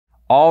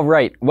All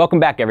right, welcome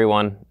back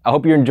everyone. I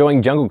hope you're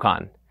enjoying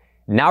JungleCon.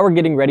 Now we're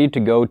getting ready to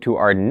go to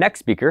our next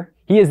speaker.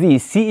 He is the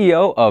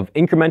CEO of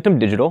Incrementum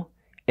Digital,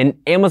 an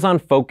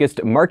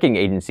Amazon-focused marketing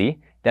agency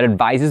that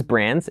advises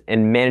brands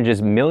and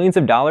manages millions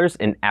of dollars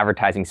in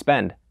advertising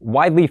spend.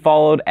 Widely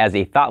followed as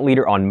a thought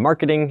leader on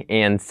marketing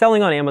and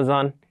selling on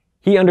Amazon,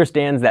 he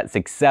understands that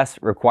success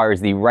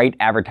requires the right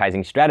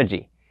advertising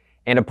strategy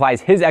and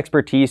applies his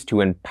expertise to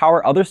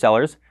empower other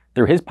sellers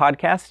through his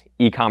podcast,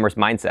 E-Commerce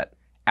Mindset.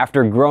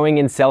 After growing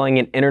and selling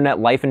an internet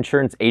life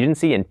insurance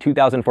agency in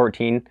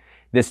 2014,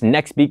 this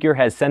next speaker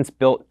has since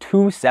built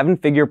 2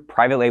 seven-figure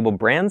private label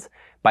brands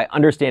by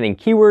understanding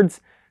keywords,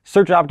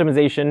 search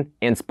optimization,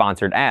 and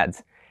sponsored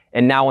ads,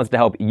 and now wants to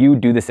help you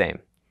do the same.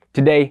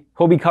 Today,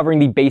 he'll be covering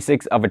the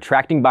basics of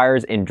attracting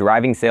buyers and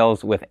driving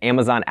sales with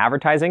Amazon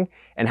advertising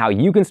and how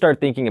you can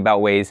start thinking about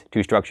ways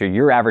to structure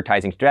your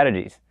advertising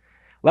strategies.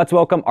 Let's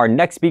welcome our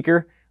next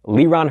speaker,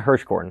 Liran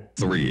Hirschkorn.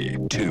 3,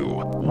 2,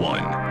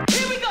 1.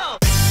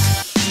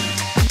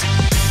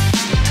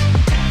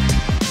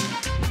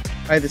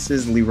 Hi, this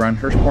is Liran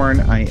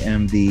Hirschkorn. I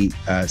am the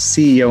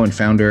CEO and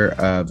founder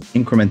of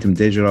Incrementum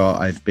Digital.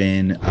 I've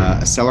been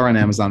a seller on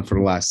Amazon for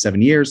the last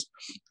 7 years.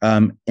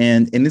 And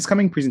in this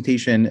coming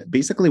presentation,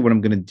 basically what I'm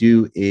going to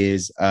do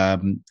is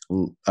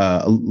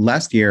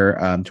last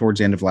year, towards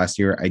the end of last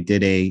year, I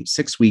did a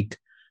 6-week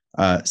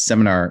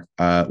seminar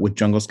with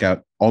Jungle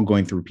Scout, all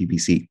going through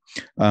PPC.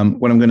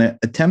 What I'm going to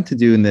attempt to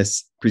do in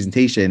this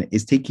presentation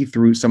is take you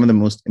through some of the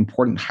most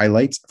important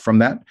highlights from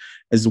that,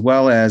 as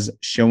well as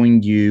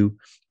showing you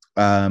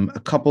a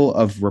couple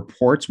of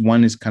reports.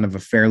 One is kind of a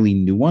fairly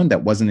new one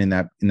that wasn't in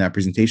that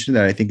presentation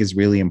that I think is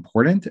really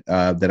important,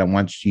 that I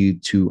want you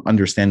to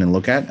understand and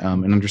look at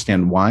and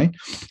understand why.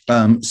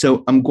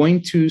 So I'm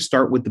going to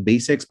start with the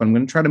basics, but I'm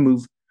going to try to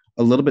move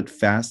a little bit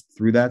fast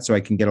through that so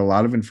I can get a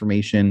lot of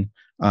information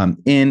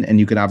in, and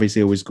you can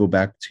obviously always go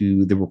back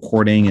to the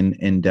recording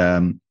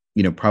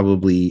and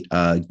probably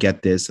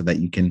get this so that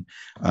you can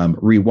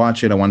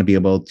rewatch it. I want to be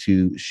able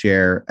to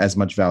share as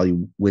much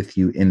value with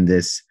you in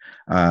this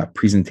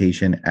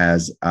presentation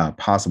as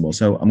possible.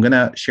 So I'm going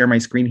to share my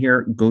screen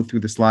here, go through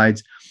the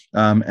slides,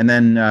 and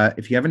then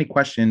if you have any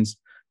questions,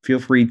 feel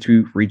free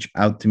to reach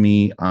out to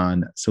me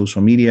on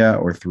social media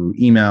or through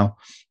email,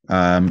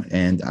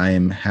 and I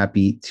am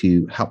happy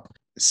to help.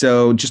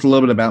 So just a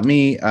little bit about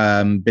me.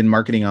 Been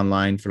marketing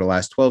online for the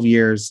last 12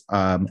 years,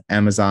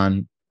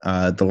 Amazon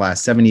the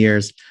last 7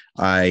 years.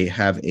 I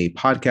have a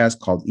podcast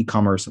called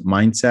E-Commerce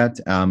Mindset,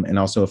 and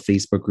also a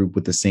Facebook group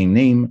with the same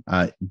name.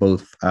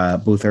 Both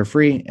are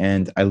free,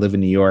 and I live in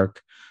New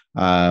York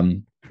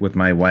with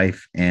my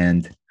wife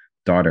and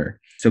daughter.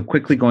 So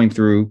quickly going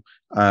through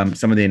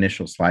some of the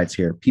initial slides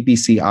here.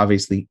 PPC,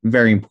 obviously,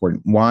 very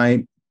important.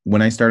 Why?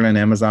 When I started on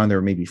Amazon, there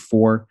were maybe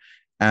 4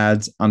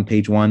 ads on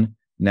page 1.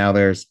 Now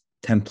there's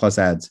 10 plus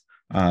ads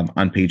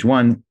on page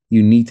 1.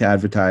 You need to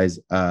advertise.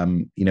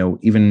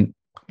 Even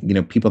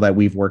people that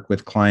we've worked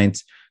with,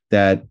 clients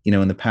that,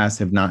 in the past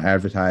have not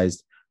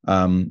advertised,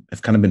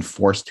 have kind of been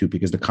forced to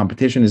because the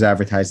competition is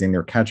advertising.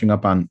 They're catching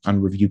up on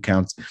review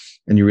counts,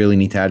 and you really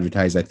need to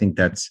advertise. I think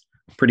that's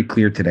pretty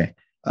clear today.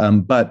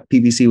 But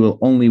PPC will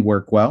only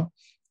work well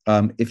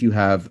if you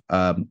have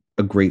a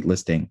great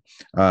listing.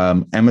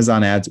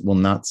 Amazon ads will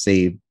not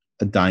save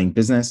a dying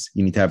business.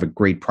 You need to have a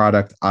great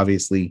product,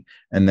 obviously,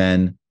 and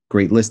then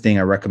great listing.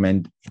 I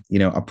recommend,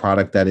 a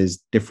product that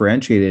is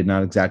differentiated,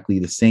 not exactly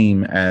the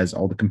same as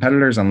all the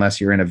competitors, unless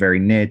you're in a very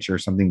niche or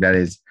something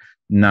that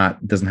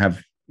doesn't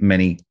have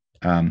many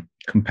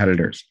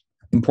competitors.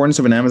 Importance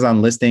of an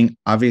Amazon listing.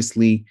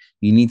 Obviously,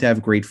 you need to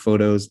have great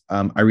photos.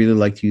 I really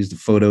like to use the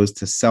photos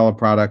to sell a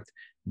product,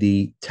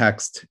 the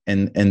text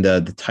and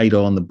the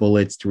title and the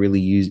bullets to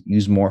really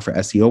use more for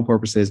SEO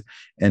purposes.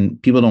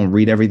 And people don't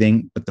read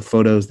everything, but the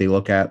photos they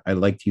look at. I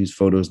like to use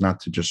photos not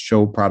to just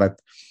show a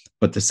product,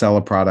 but to sell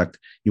a product.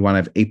 You want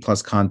to have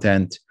A+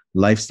 content,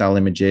 lifestyle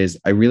images.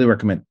 I really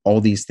recommend all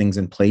these things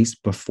in place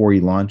before you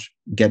launch.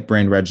 Get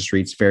brand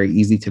registry. It's very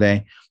easy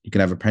today. You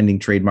can have a pending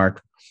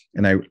trademark,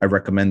 and I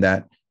recommend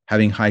that.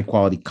 Having high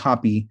quality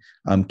copy.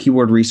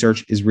 Keyword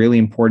research is really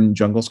important.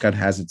 Jungle Scout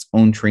has its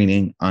own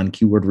training on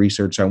keyword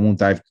research, so I won't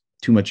dive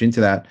too much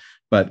into that.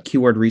 But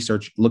keyword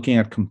research, looking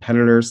at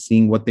competitors,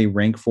 seeing what they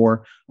rank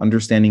for,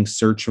 understanding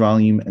search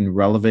volume and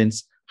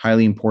relevance,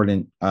 highly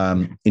important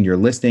in your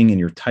listing, in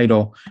your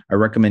title. I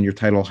recommend your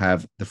title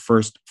have the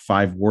first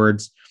 5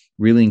 words,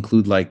 really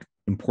include like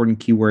important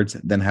keywords,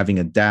 then having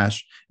a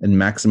dash and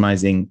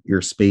maximizing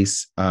your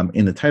space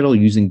in the title,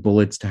 using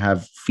bullets to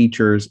have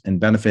features and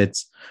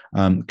benefits,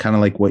 kind of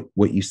like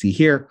what you see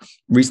here.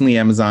 Recently,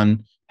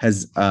 Amazon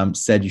has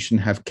said you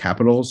shouldn't have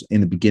capitals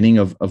in the beginning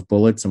of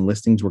bullets. Some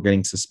listings were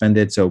getting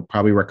suspended, so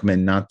probably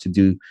recommend not to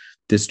do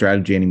this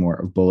strategy anymore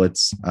of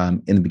bullets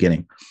in the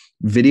beginning.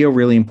 Video,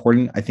 really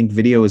important. I think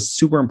video is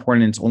super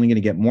important. It's only going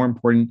to get more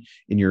important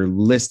in your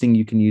listing.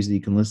 You can use it.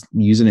 You can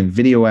use it in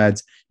video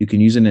ads. You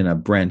can use it in a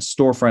brand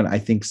storefront. I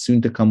think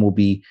soon to come will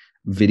be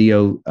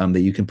video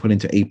that you can put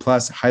into A+.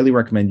 Highly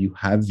recommend you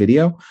have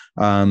video.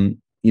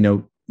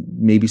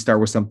 Maybe start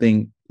with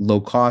something low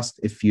cost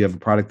if you have a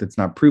product that's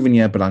not proven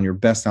yet, but on your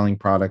best selling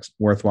products,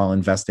 worthwhile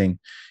investing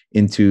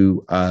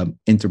into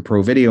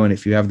pro video. And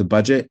if you have the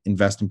budget,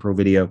 invest in pro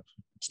video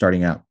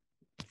starting out.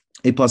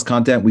 A+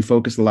 content, we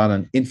focus a lot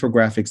on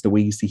infographics the way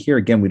you see here.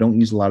 Again, we don't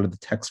use a lot of the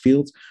text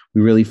fields.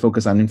 We really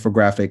focus on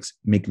infographics,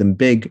 make them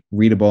big,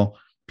 readable.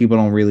 People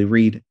don't really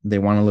read. They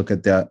want to look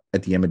at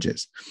the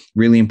images.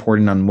 Really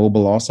important on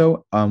mobile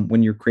also.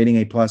 When you're creating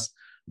A+,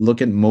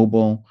 look at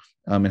mobile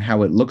and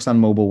how it looks on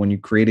mobile. When you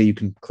create it, you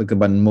can click the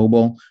button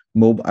mobile.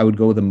 I would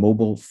go with a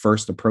mobile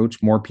first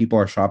approach. More people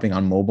are shopping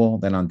on mobile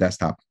than on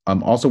desktop.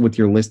 Also with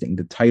your listing,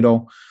 the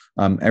title,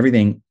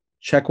 everything,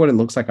 check what it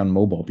looks like on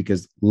mobile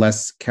because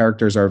less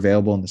characters are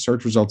available in the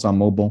search results on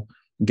mobile.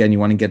 Again, you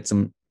want to get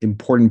some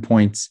important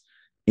points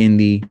in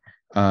the,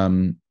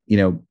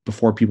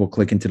 before people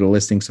click into the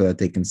listing so that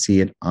they can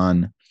see it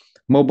on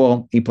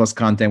mobile. A+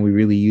 content, we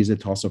really use it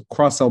to also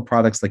cross-sell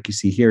products. Like you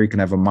see here, you can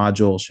have a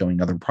module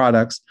showing other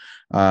products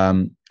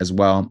as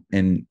well.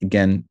 And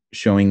again,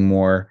 showing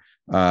more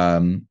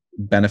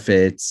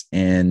benefits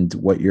and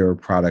what your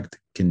product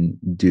can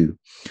do.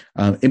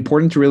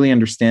 Important to really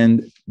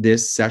understand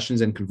this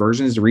sessions and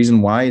conversions. The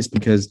reason why is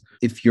because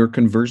if your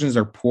conversions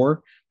are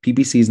poor,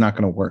 PPC is not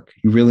going to work.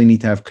 You really need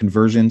to have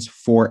conversions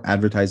for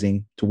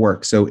advertising to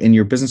work. So in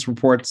your business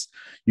reports,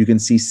 you can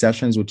see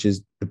sessions, which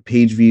is the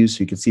page views.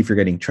 So you can see if you're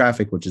getting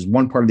traffic, which is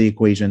one part of the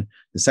equation.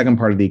 The second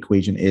part of the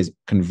equation is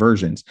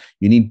conversions.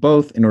 You need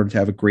both in order to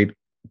have a great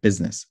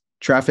business.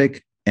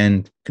 Traffic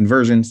and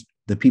conversions.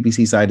 The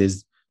PPC side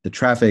is the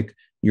traffic,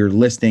 your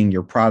listing,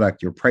 your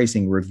product, your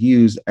pricing,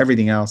 reviews,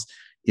 everything else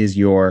is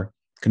your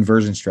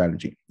conversion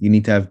strategy. You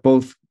need to have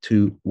both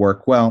to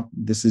work well.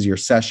 This is your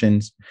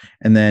sessions.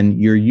 And then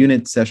your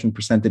unit session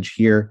percentage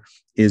here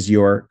is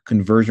your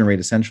conversion rate,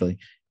 essentially.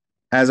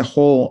 As a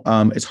whole,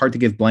 it's hard to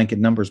give blanket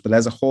numbers, but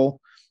as a whole,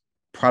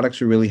 products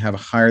should really have a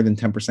higher than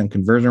 10%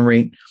 conversion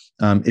rate.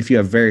 If you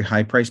have very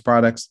high price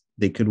products,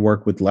 they could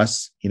work with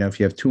less. If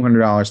you have $200,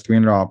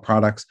 $300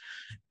 products,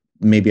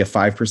 maybe a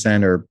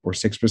 5% or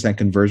 6%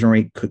 conversion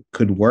rate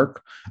could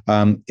work.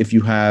 If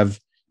you have,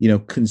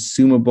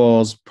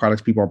 consumables,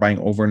 products people are buying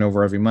over and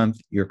over every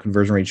month, your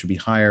conversion rate should be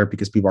higher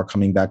because people are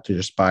coming back to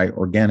just buy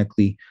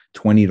organically,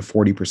 20 to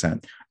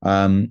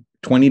 40%.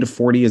 20 to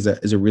 40 is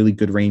a really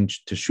good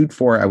range to shoot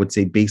for. I would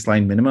say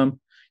baseline minimum,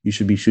 you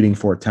should be shooting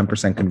for a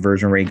 10%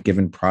 conversion rate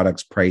given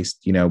products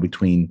priced,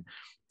 between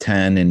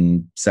 $10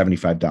 and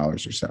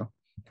 $75 or so.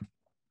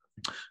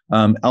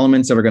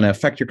 Elements that are going to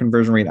affect your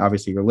conversion rate,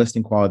 obviously your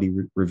listing quality,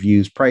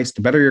 reviews, price. The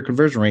better your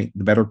conversion rate,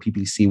 the better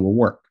PPC will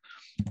work.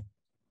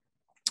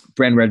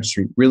 Brand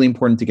registry, really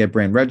important to get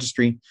brand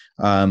registry.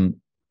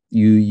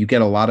 You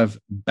get a lot of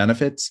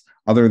benefits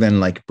other than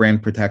like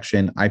brand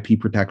protection, IP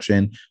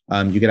protection.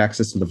 You get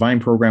access to the Vine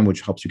program, which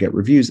helps you get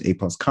reviews, A+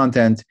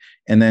 content.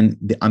 And then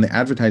on the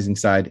advertising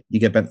side, you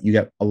get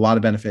a lot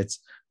of benefits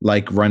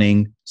like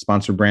running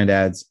sponsored brand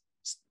ads,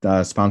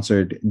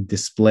 sponsored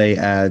display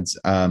ads,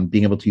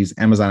 being able to use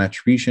Amazon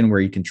attribution where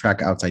you can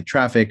track outside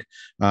traffic,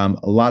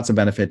 lots of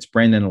benefits,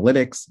 brand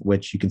analytics,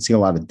 which you can see a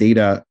lot of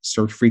data,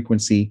 search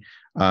frequency,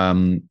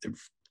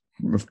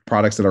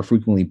 products that are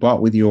frequently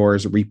bought with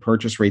yours,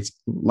 repurchase rates,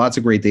 lots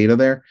of great data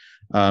there.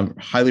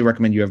 Highly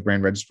recommend you have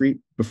brand registry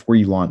before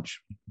you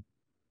launch.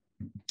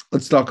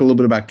 Let's talk a little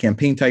bit about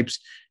campaign types.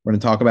 We're going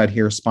to talk about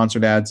here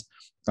sponsored ads.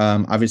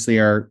 Obviously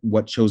are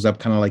what shows up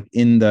kind of like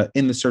in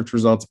the search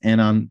results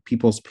and on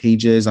people's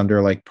pages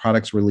under like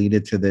products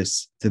related to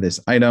this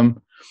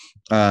item.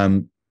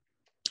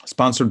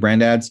 Sponsored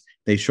brand ads,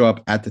 they show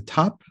up at the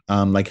top,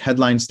 like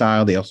headline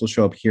style. They also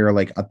show up here,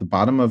 like at the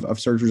bottom of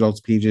search results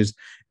pages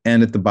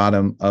and at the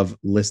bottom of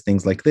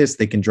listings like this.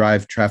 They can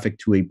drive traffic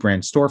to a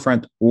brand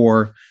storefront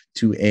or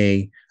to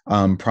a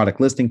product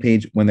listing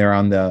page. When they're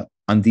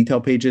on detail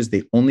pages,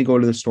 they only go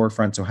to the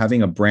storefront. So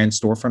having a brand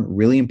storefront,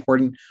 really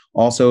important.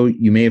 Also,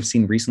 you may have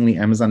seen recently,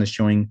 Amazon is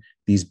showing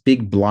these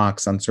big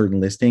blocks on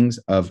certain listings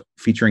of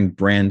featuring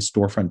brand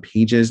storefront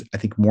pages. I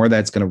think more of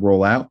that's going to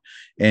roll out,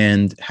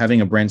 and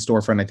having a brand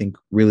storefront, I think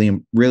really,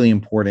 really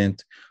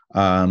important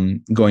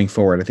going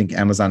forward. I think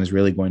Amazon is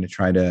really going to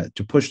try to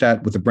push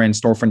that. With a brand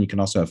storefront, you can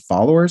also have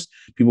followers,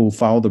 people who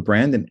follow the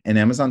brand, and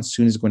Amazon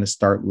soon is going to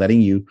start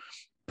letting you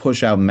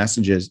push out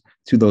messages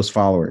to those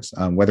followers,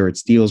 whether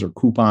it's deals or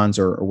coupons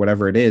or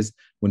whatever it is.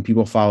 When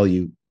people follow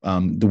you,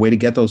 the way to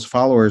get those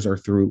followers are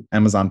through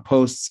Amazon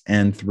posts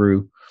and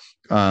through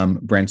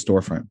brand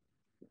storefront.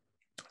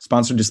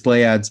 Sponsored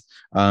display ads,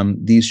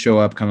 these show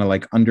up kind of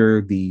like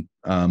under the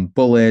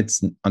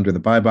bullets, under the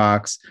buy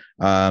box.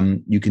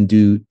 You can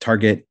do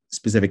target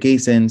specific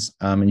ASINs,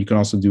 and you can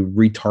also do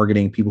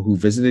retargeting. People who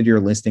visited your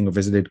listing or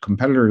visited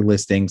competitor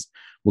listings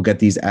will get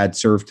these ads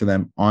served to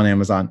them on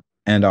Amazon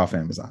and off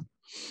Amazon.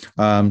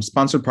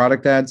 Sponsored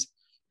product ads,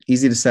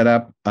 easy to set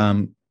up.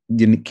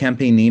 The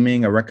campaign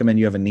naming, I recommend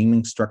you have a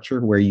naming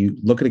structure where you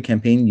look at a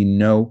campaign, you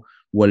know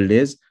what it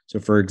is. So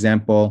for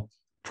example,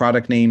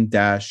 product name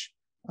dash,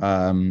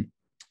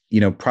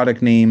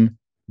 product name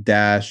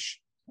dash,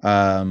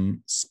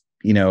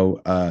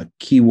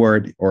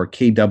 keyword or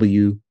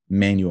KW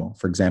manual,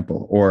 for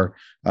example, or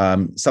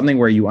something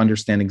where you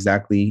understand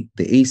exactly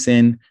the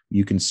ASIN.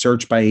 You can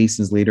search by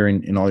ASINs later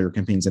in all your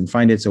campaigns and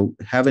find it. So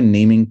have a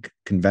naming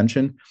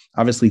convention.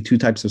 Obviously, two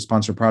types of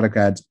sponsored product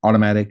ads,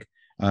 automatic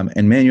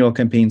and manual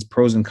campaigns,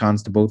 pros and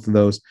cons to both of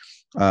those.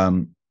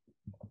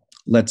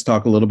 Let's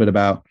talk a little bit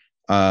about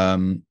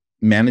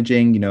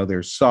managing.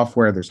 There's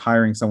software, there's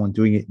hiring someone,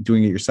 doing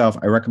it yourself.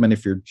 I recommend,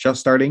 if you're just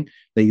starting,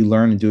 that you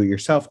learn and do it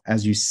yourself.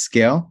 As you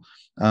scale,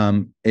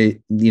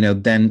 it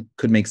then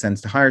could make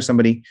sense to hire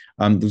somebody.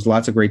 There's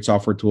lots of great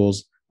software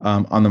tools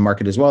on the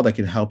market as well that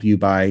can help you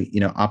by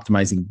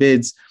optimizing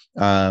bids,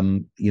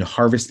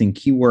 harvesting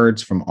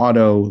keywords from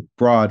auto,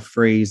 broad,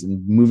 phrase,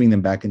 and moving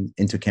them back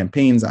into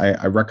campaigns.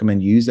 I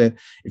recommend you use it.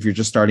 If you're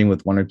just starting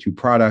with one or two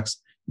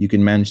products, you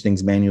can manage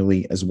things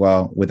manually as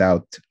well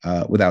without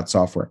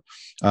software.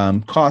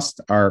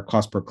 Cost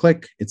per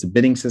click. It's a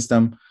bidding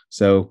system.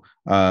 So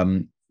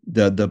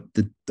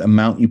the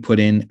amount you put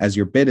in as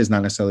your bid is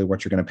not necessarily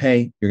what you're going to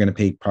pay. You're going to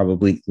pay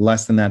probably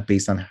less than that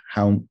based on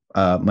how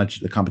much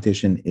the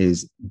competition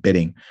is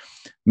bidding.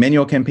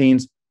 Manual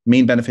campaigns,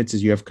 main benefits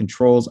is you have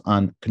control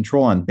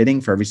on bidding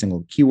for every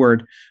single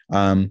keyword,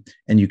 and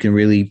you can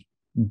really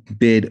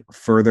bid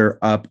further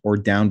up or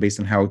down based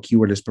on how a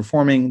keyword is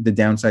performing. The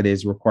downside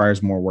is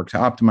requires more work to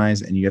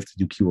optimize, and you have to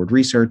do keyword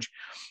research.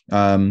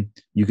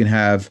 You can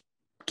have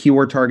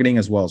keyword targeting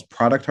as well as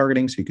product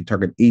targeting. So you can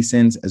target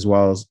ASINs as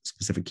well as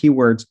specific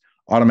keywords.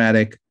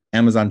 Automatic,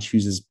 Amazon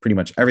chooses pretty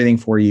much everything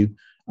for you.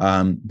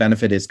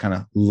 Benefit is kind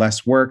of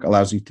less work,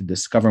 allows you to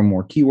discover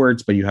more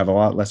keywords, but you have a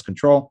lot less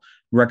control.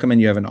 Recommend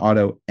you have an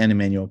auto and a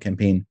manual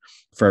campaign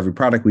for every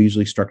product. We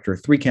usually structure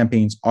 3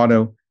 campaigns: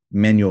 auto,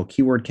 manual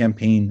keyword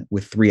campaign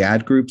with 3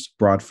 ad groups,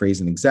 broad, phrase,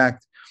 and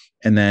exact,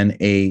 and then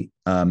a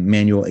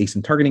manual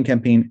ASIN targeting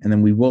campaign. And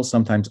then we will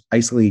sometimes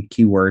isolate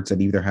keywords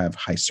that either have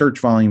high search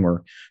volume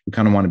or we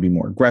kind of want to be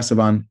more aggressive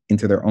on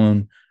into their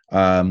own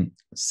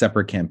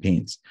separate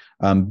campaigns.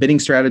 Bidding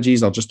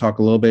strategies, I'll just talk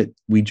a little bit.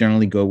 We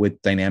generally go with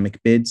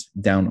dynamic bids,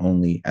 down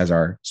only, as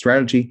our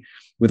strategy.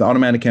 With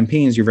automatic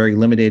campaigns, you're very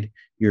limited.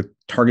 Your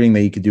targeting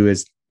that you could do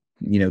is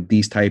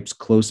these types: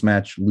 close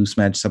match, loose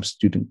match,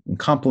 substitute, and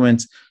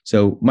complements.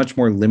 So much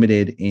more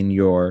limited in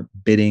your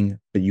bidding,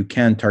 but you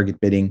can target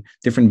bidding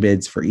different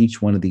bids for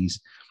each one of these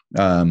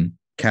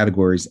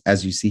categories,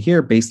 as you see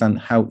here, based on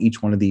how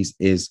each one of these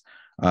is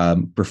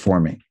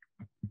performing.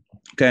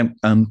 Okay,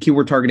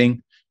 keyword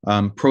targeting,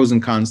 pros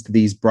and cons to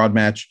these. Broad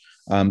match,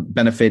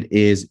 benefit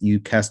is you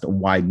cast a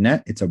wide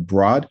net. It's a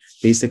broad.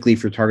 Basically,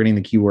 if you're targeting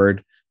the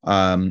keyword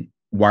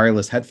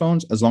wireless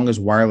headphones, as long as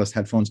wireless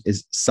headphones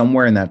is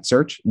somewhere in that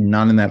search,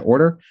 not in that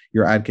order,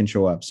 your ad can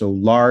show up. So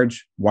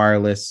large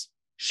wireless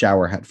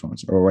shower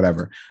headphones or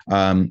whatever,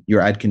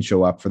 your ad can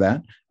show up for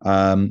that.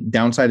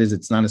 Downside is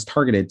it's not as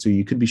targeted. So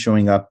you could be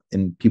showing up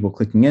and people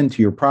clicking into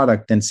your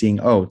product and seeing,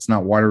 oh, it's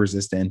not water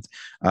resistant,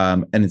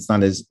 and it's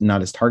not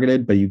as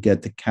targeted, but you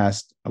get to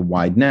cast a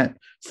wide net.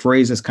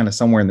 Phrase is kind of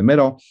somewhere in the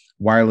middle.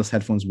 Wireless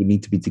headphones would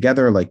need to be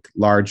together, like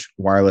large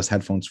wireless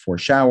headphones for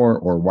shower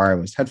or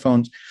wireless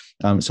headphones.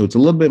 So it's a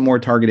little bit more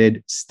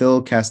targeted,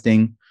 still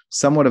casting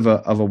somewhat of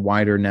a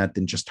wider net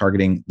than just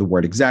targeting the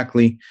word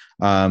exactly.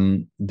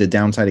 The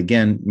downside,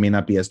 again, may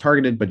not be as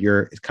targeted, but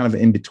it's kind of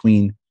in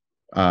between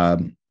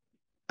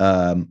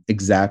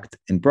exact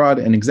and broad.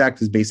 And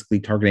exact is basically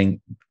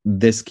targeting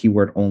this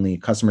keyword only.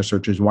 Customer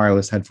searches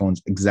wireless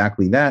headphones,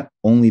 exactly that,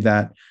 only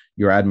that,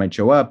 your ad might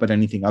show up. But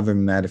anything other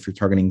than that, if you're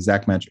targeting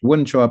exact match, it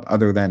wouldn't show up,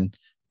 other than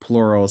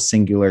plurals,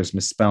 singulars,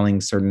 misspelling.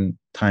 Certain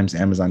times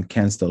Amazon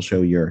can still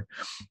show your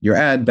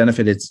ad.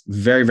 Benefit, it's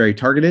very, very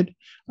targeted,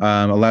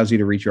 allows you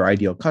to reach your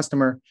ideal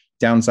customer.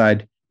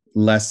 Downside,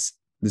 there's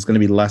going to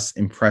be less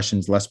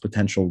impressions, less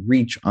potential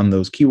reach on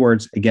those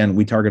keywords. Again,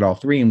 we target all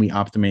 3 and we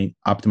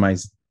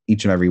optimize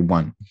each and every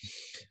one.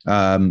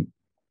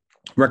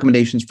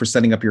 Recommendations for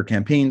setting up your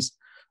campaigns: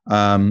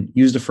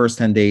 use the first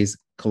 10 days,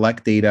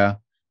 collect data,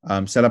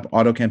 set up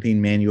auto campaign,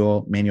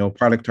 manual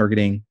product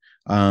targeting,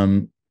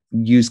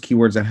 use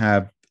keywords that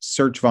have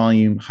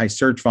high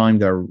search volume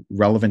that are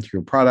relevant to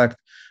your product,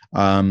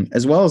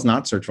 as well as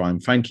not search volume.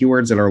 Find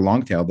keywords that are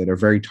long tail, that are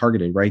very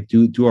targeted, right?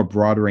 Do a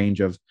broad range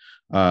of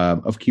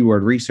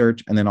keyword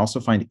research, and then also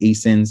find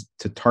ASINs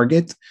to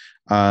target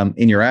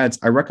in your ads.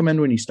 I recommend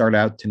when you start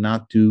out to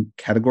not do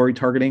category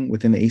targeting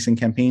within the ASIN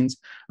campaigns.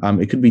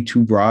 It could be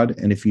too broad,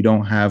 and if you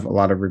don't have a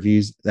lot of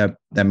reviews, that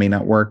may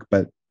not work,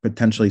 but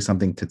potentially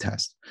something to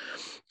test.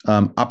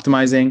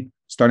 Optimizing,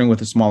 starting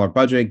with a smaller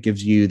budget,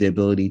 gives you the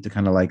ability to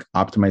kind of like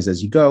optimize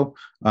as you go,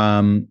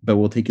 but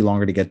will take you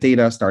longer to get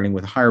data. Starting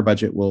with a higher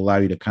budget will allow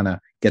you to kind of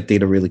get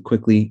data really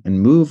quickly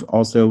and move.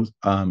 Also,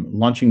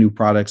 launching new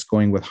products,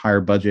 going with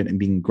higher budget and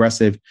being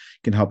aggressive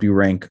can help you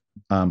rank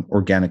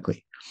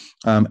organically.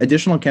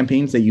 Additional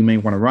campaigns that you may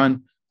want to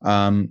run,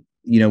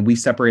 we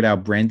separate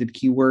out branded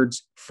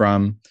keywords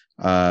from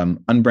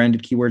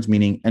unbranded keywords,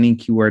 meaning any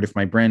keyword. If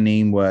my brand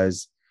name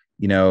was,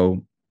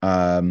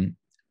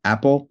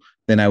 Apple,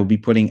 then I would be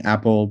putting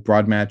Apple,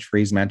 broad match,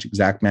 phrase match,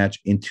 exact match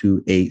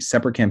into a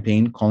separate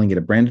campaign, calling it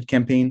a branded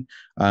campaign,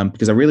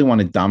 because I really want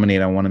to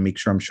dominate. I want to make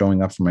sure I'm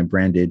showing up for my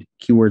branded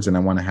keywords, and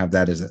I want to have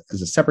that as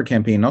a separate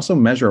campaign. And also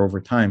measure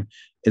over time,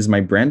 is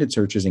my branded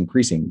search is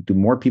increasing? Do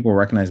more people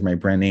recognize my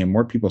brand name?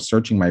 More people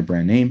searching my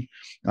brand name?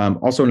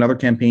 Also, another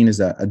campaign is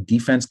a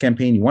defense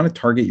campaign. You want to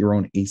target your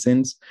own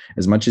ASINs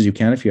as much as you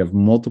can. If you have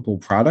multiple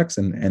products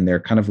and they're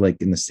kind of like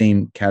in the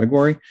same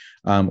category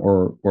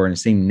or in the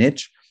same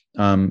niche,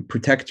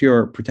 protect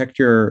your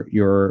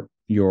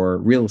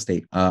real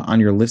estate on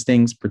your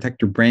listings.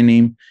 Protect your brand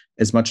name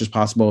as much as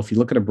possible. If you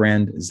look at a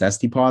brand,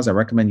 Zesty Paws, I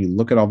recommend you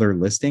look at all their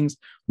listings.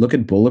 Look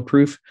at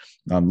Bulletproof.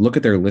 Look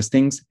at their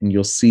listings, and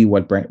you'll see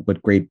what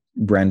great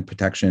brand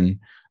protection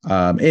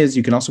is.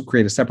 You can also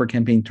create a separate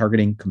campaign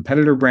targeting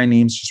competitor brand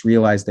names. Just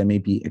realize they may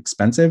be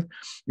expensive.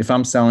 If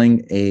I'm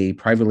selling a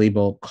private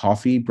label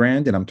coffee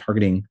brand and I'm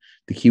targeting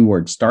the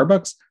keyword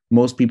Starbucks,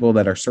 most people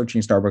that are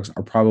searching Starbucks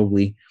are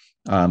probably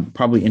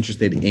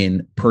interested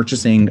in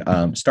purchasing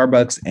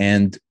Starbucks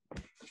and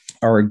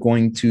are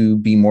going to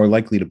be more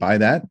likely to buy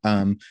that.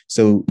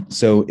 So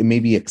it may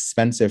be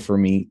expensive for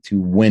me to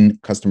win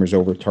customers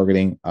over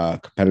targeting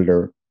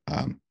competitor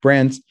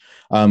brands.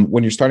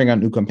 When you're starting out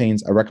new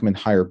campaigns, I recommend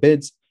higher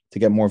bids to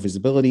get more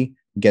visibility,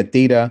 get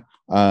data,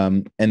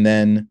 and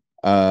then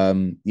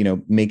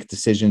make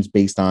decisions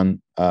based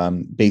on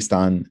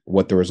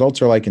what the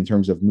results are like in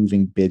terms of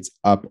moving bids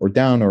up or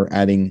down, or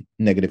adding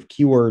negative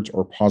keywords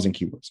or pausing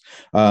keywords.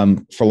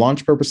 For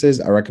launch purposes,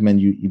 I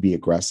recommend you be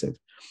aggressive.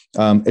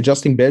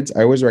 Adjusting bids,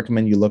 I always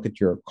recommend you look at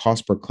your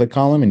cost per click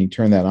column and you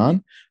turn that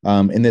on.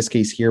 In this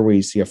case here, where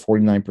you see a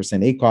 49%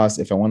 ACoS,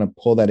 if I want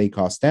to pull that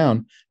ACoS down,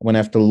 I'm going to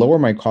have to lower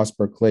my cost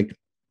per click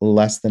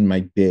less than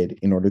my bid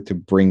in order to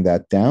bring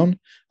that down.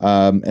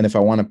 And if I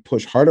want to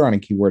push harder on a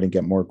keyword and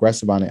get more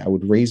aggressive on it, I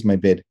would raise my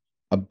bid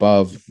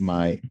above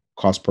my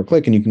cost per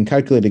click. And you can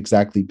calculate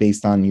exactly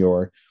based on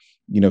your,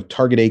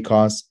 target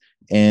ACoS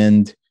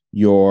and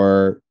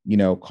your,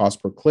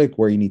 cost per click,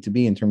 where you need to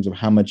be in terms of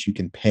how much you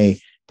can pay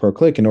per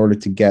click in order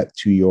to get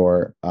to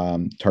your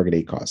target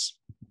ACoS.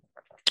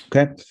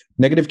 Okay.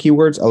 Negative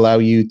keywords allow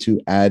you to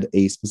add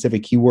a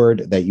specific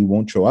keyword that you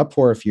won't show up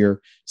for. If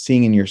you're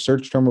seeing in your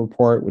search term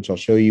report, which I'll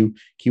show you,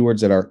 keywords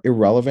that are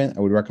irrelevant,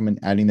 I would recommend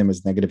adding them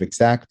as negative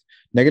exact.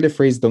 Negative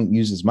phrase don't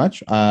use as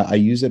much. I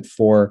use it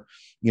for,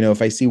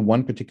 if I see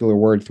one particular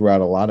word throughout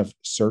a lot of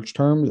search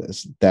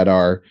terms that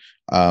are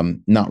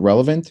not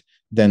relevant,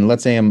 then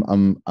let's say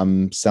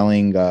I'm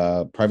selling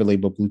private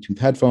label Bluetooth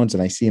headphones,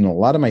 and I see in a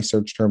lot of my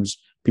search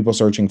terms people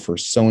searching for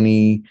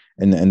Sony,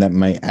 and that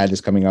my ad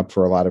is coming up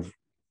for a lot of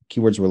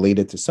keywords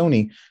related to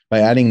Sony. By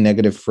adding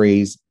negative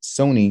phrase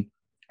Sony,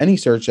 any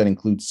search that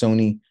includes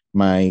Sony,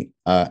 my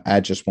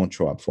ad just won't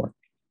show up for.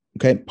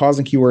 Okay,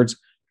 pausing keywords.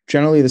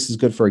 Generally, this is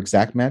good for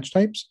exact match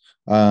types,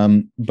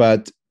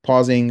 but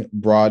pausing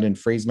broad and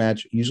phrase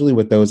match, usually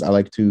with those, I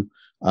like to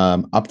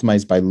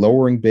optimize by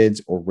lowering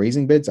bids or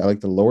raising bids. I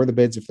like to lower the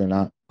bids if they're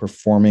not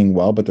performing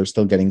well, but they're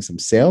still getting some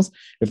sales.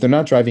 If they're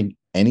not driving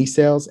any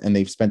sales and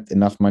they've spent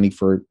enough money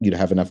for you to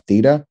have enough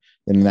data,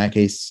 then in that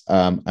case,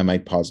 I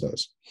might pause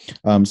those.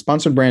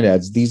 Sponsored brand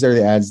ads. These are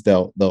the ads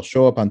they'll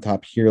show up on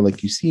top here,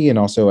 like you see. And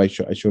also I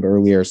showed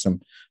earlier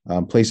some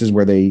places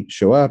where they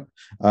show up.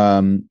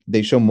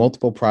 They show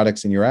multiple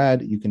products in your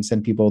ad. You can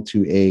send people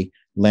to a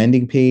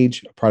landing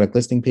page, a product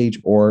listing page,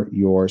 or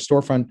your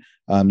storefront.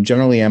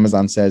 Generally,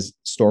 Amazon says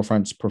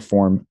storefronts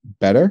perform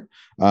better.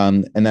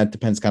 And that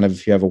depends kind of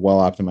if you have a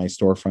well-optimized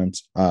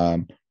storefront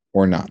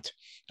or not.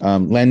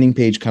 Landing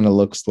page kind of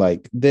looks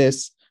like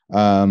this.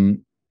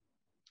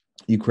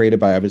 You create it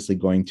by obviously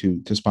going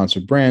to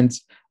sponsored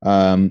brands,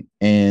 and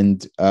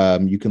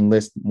you can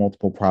list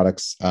multiple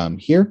products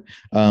here.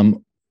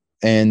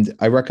 And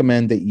I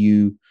recommend that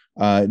you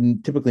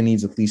typically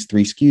needs at least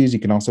 3 SKUs. You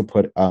can also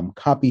put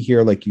copy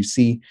here, like you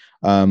see,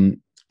 and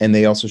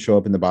they also show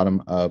up in the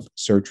bottom of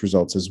search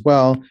results as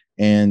well.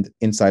 And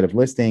inside of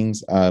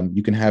listings,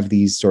 you can have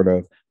these sort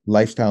of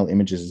lifestyle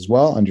images as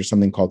well under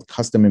something called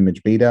custom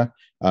image beta.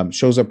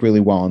 Shows up really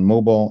well on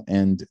mobile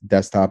and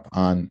desktop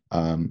on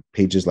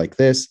pages like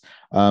this.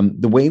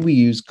 The way we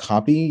use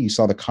copy, you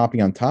saw the copy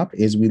on top,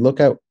 is we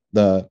look at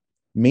the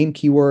main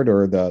keyword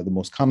or the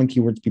most common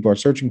keywords people are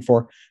searching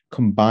for,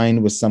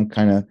 combined with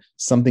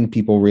something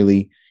people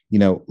really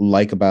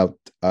like about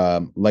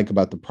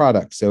the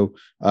product. So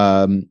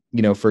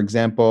for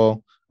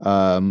example,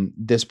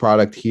 this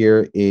product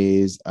here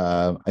is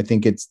I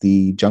think it's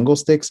the Jungle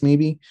Sticks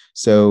maybe.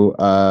 So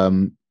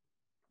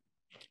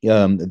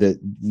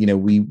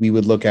we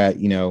would look at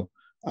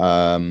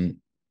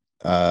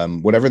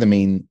whatever the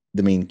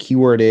main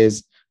keyword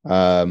is,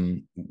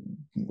 and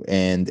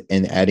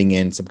adding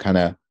in some kind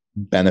of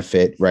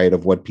benefit, right,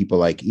 of what people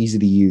like. Easy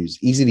to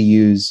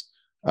use,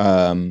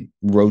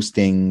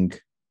 roasting,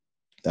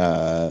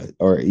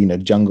 or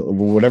jungle,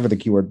 whatever the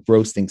keyword,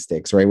 roasting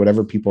sticks, right,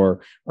 whatever people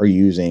are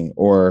using,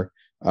 or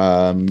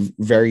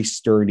very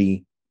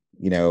sturdy,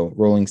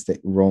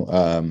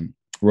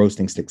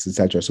 roasting sticks,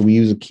 etc. So we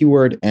use a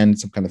keyword and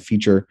some kind of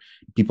feature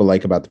people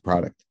like about the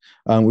product.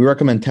 We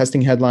recommend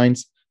testing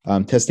headlines.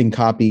 testing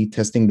copy,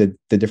 testing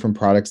the different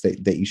products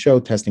that you show,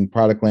 testing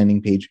product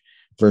landing page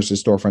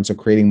versus storefront. So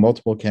creating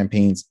multiple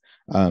campaigns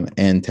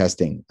and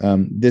testing.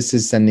 This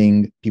is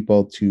sending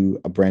people to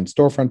a brand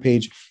storefront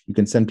page. You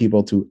can send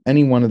people to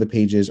any one of the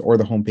pages or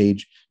the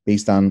homepage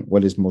based on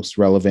what is most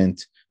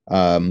relevant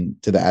to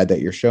the ad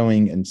that you're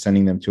showing and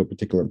sending them to a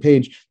particular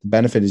page. The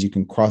benefit is you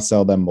can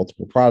cross-sell them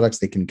multiple products.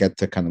 They can get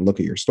to kind of look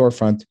at your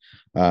storefront,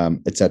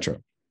 etc.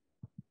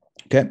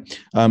 Okay,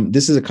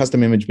 this is a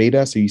custom image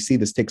beta. So you see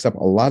this takes up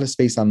a lot of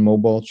space on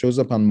mobile, shows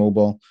up on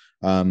mobile.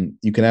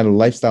 You can add a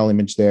lifestyle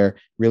image there,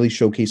 really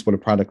showcase what a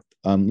product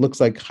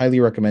looks like. Highly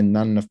recommend.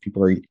 Not enough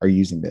people are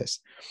using this.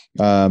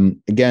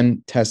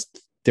 Again, test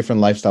different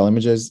lifestyle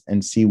images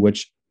and see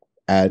which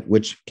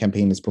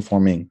campaign is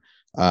performing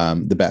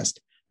the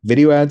best.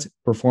 Video ads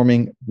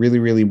performing really,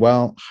 really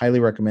well.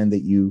 Highly recommend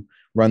that you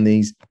run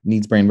these.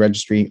 Needs brand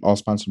registry. All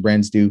sponsored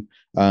brands do.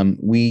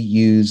 We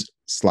use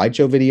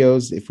slideshow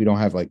videos if we don't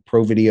have like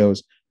pro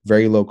videos.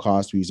 Very low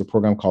cost. We use a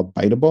program called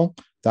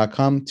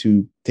Biteable.com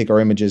to take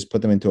our images,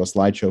 put them into a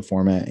slideshow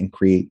format, and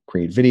create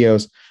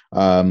videos.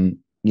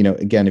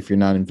 Again, if you're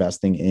not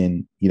investing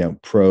in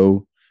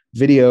pro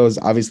videos,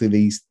 obviously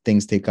these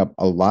things take up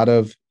a lot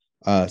of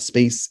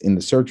space in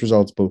the search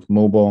results, both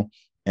mobile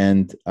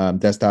and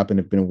desktop, and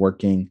have been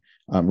working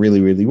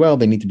really, really well.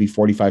 They need to be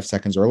 45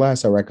 seconds or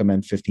less. I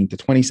recommend 15 to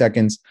 20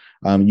 seconds.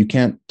 You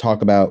can't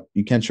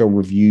show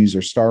reviews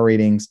or star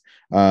ratings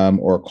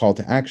or a call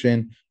to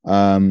action.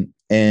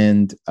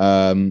 And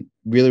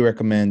really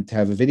recommend to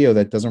have a video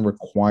that doesn't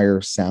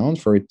require sound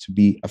for it to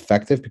be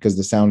effective, because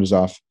the sound is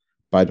off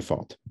by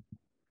default.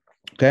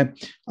 Okay.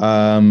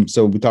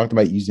 So we talked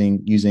about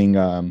using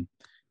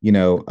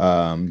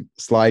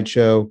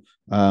slideshow.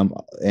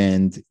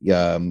 And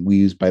we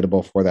use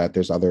Biteable for that.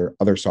 There's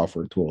other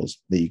software tools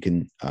that you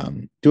can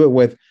do it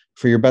with.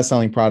 For your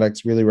best-selling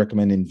products, really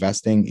recommend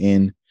investing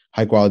in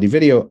high-quality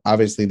video.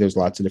 Obviously, there's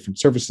lots of different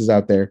services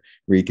out there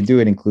where you can do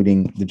it,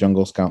 including the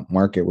Jungle Scout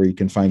market, where you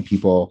can find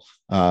people,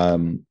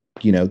 to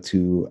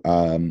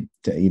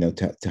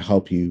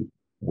help you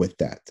with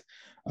that.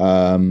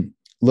 A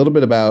little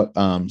bit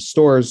about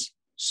stores.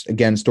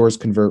 Again, stores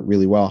convert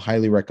really well.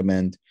 Highly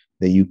recommend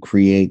that you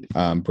create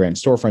brand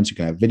storefronts. You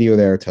can have video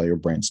there, tell your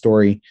brand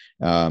story.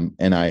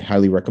 And I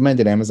highly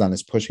recommend it. Amazon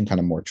is pushing kind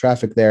of more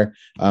traffic there.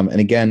 And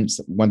again,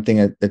 one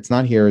thing that's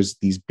not here is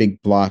these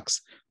big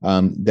blocks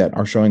that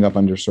are showing up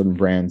under certain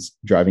brands,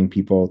 driving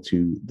people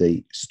to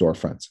the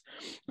storefronts.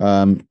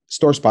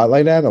 Store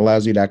Spotlight ad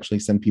allows you to actually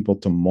send people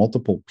to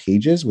multiple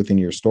pages within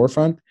your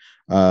storefront.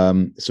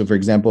 So for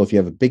example, if you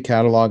have a big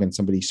catalog and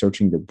somebody's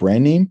searching your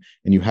brand name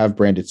and you have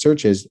branded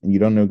searches and you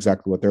don't know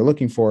exactly what they're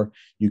looking for,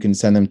 you can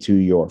send them to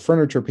your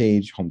furniture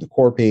page, home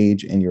decor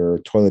page, and your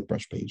toilet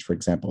brush page, for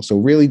example. So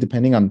really,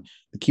 depending on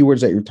the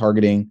keywords that you're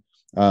targeting,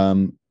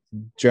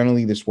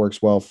 generally this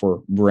works well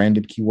for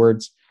branded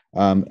keywords.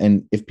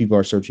 And if people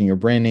are searching your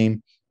brand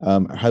name,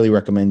 I highly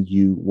recommend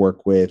you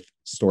work with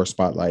Store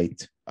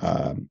Spotlight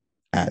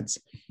ads.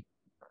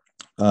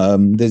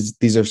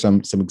 These are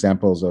some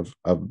examples of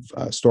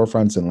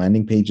storefronts and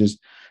landing pages.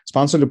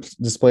 Sponsored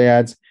display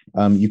ads.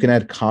 You can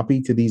add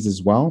copy to these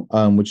as well,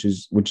 which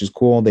is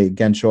cool. They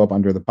again show up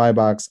under the buy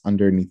box,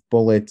 underneath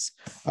bullets.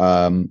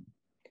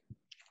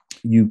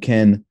 You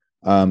can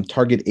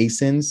target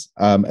ASINs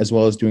as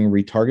well as doing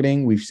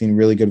retargeting. We've seen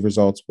really good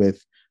results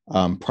with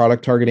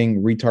product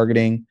targeting.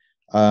 Retargeting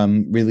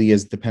really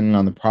is dependent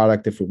on the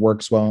product, if it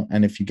works well,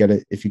 and if you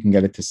can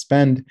get it to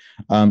spend.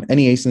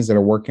 Any ASINs that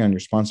are working on your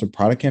sponsored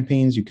product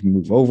campaigns, you can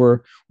move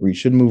over, or you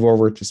should move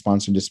over to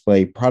sponsored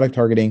display product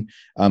targeting.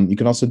 You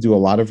can also do a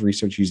lot of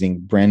research using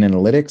brand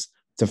analytics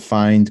to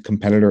find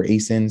competitor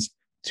ASINs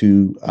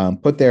to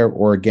put there,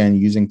 or again,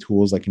 using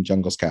tools like in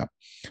JungleCon.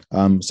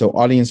 So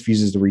audience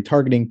fuses the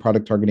retargeting.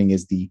 Product targeting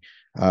is the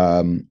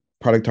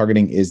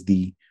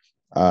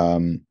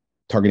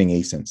targeting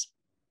ASINs.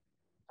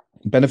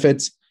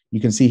 Benefits. You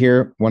can see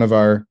here one of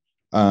our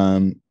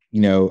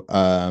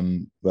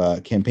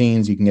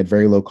campaigns. You can get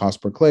very low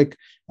cost per click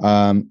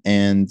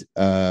and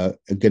a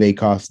good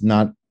ACoS.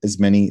 Not as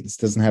many. This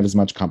doesn't have as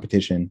much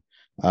competition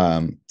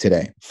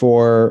today.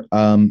 For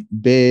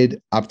bid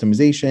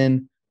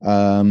optimization,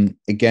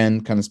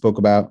 again, kind of spoke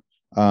about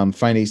find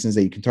ASINs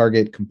that you can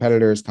target,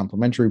 competitors,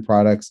 complementary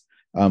products.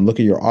 Look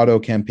at your auto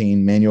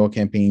campaign, manual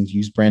campaigns.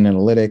 Use brand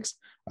analytics.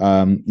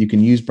 You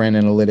can use brand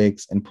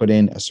analytics and put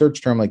in a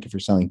search term, like if you're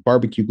selling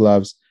barbecue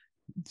gloves,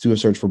 do a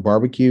search for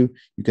barbecue.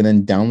 You can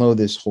then download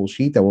this whole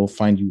sheet that will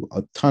find you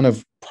a ton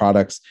of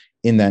products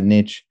in that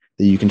niche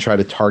that you can try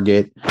to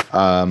target,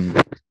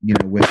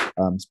 with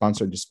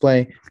sponsored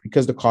display.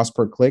 Because the cost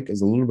per click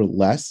is a little bit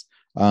less,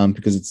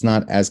 because it's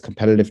not as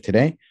competitive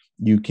today,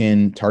 you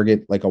can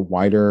target like a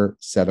wider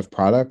set of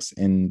products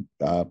and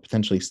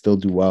potentially still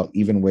do well,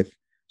 even with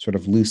sort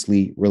of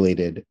loosely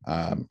related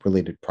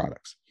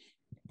products.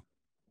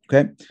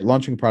 Okay,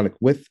 launching a product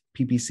with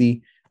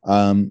PPC.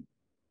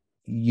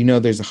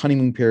 There's a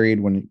honeymoon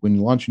period when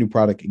you launch a new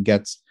product. It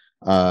gets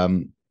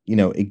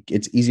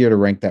it's easier to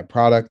rank that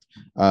product.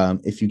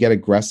 If you get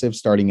aggressive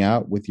starting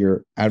out with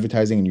your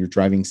advertising and you're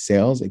driving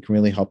sales, it can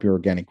really help your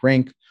organic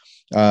rank.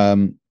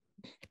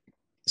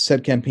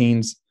 Set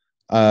campaigns.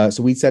 So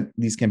we set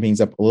these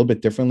campaigns up a little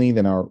bit differently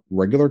than our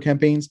regular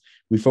campaigns.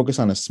 We focus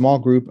on a small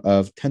group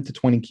of 10 to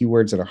 20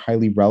 keywords that are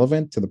highly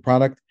relevant to the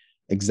product.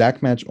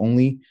 Exact match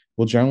only.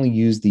 We'll generally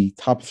use the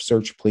top of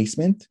search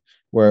placement,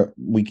 where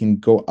we can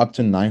go up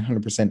to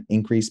 900%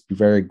 increase, be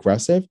very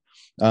aggressive,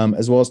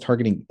 as well as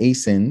targeting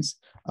ASINs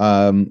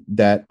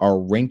that are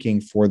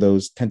ranking for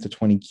those 10 to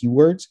 20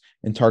 keywords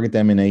and target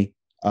them in a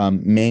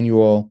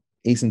manual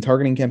ASIN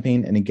targeting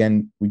campaign. And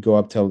again, we go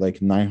up to like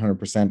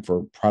 900%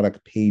 for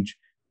product page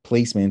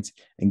placements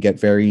and get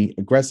very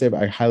aggressive.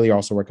 I highly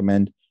also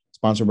recommend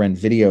sponsor brand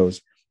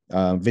videos,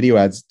 video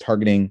ads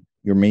targeting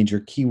your major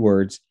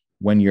keywords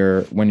when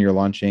you're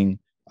launching,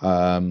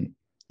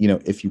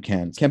 if you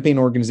can. Campaign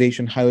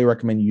organization, highly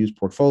recommend you use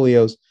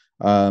portfolios.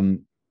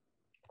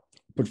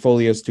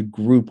 Portfolios to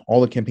group all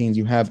the campaigns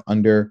you have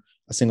under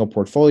a single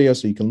portfolio.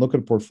 So you can look at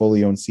a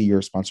portfolio and see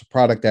your sponsored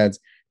product ads,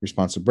 your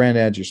sponsored brand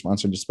ads, your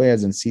sponsored display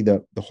ads, and see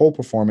the whole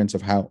performance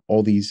of how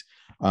all these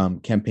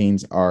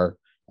campaigns are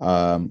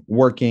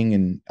working,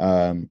 and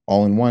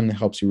all in one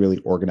helps you really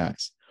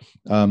organize.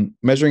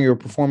 Measuring your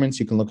performance,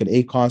 you can look at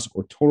ACoS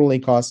or total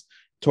ACoS.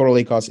 Total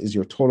ACoS is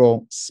your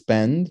total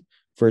spend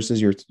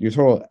versus your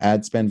total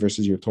ad spend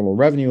versus your total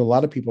revenue. A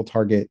lot of people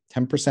target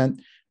 10%.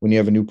 When you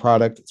have a new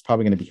product, it's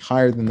probably going to be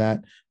higher than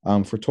that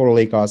for total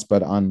ACoS,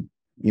 but on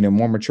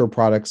more mature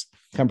products,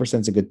 10%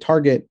 is a good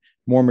target.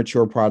 More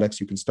mature products,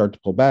 you can start to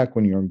pull back.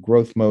 When you're in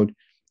growth mode,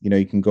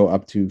 you can go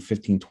up to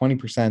 15,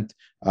 20%,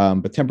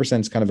 but 10%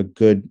 is kind of a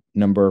good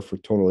number for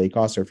total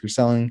ACoS. Or if you're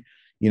selling,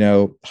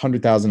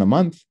 100,000 a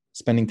month,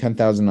 spending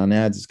 10,000 on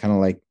ads is kind of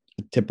like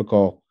a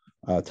typical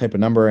type of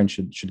number and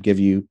should give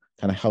you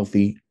kind of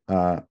healthy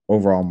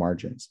overall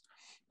margins.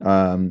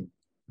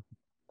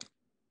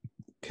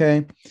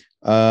 Okay.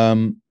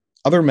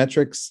 Other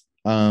metrics,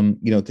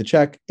 to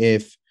check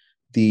if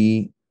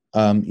the,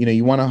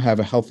 you want to have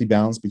a healthy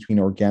balance between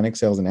organic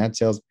sales and ad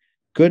sales.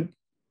 Good,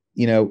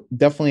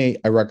 definitely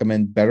I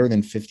recommend better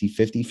than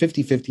 50-50.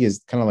 50-50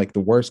 is kind of like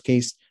the worst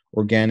case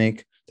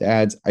organic to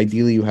ads.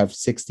 Ideally, you have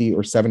 60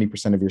 or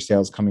 70% of your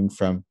sales coming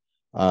from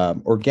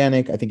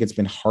organic. I think it's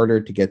been harder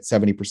to get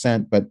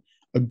 70%, but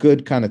a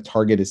good kind of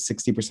target is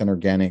 60%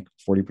 organic,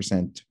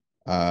 40%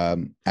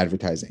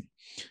 advertising.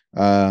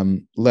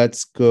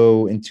 Let's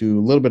go into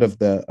a little bit of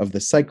the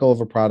cycle of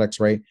a product,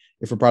 right?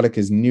 If a product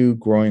is new,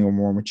 growing, or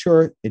more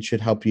mature, it should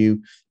help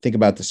you think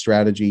about the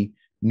strategy.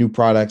 New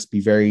products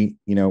be very,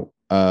 it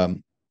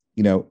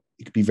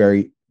could be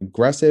very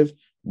aggressive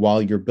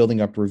while you're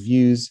building up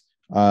reviews,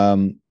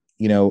 and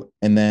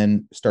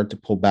then start to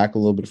pull back a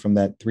little bit from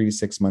that 3 to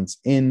 6 months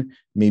in,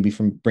 maybe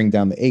bring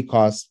down the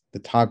ACoS, the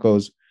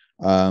tacos,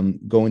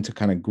 go into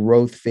kind of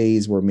growth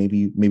phase where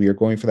maybe you're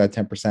going for that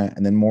 10%,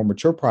 and then more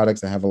mature products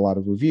that have a lot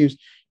of reviews,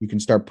 you can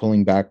start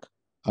pulling back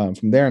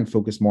from there and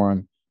focus more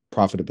on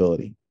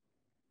profitability.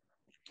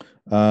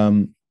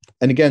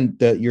 And again,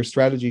 your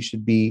strategy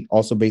should be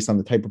also based on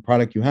the type of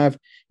product you have.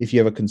 If you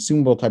have a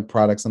consumable type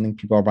product, something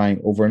people are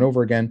buying over and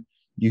over again,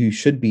 you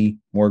should be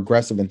more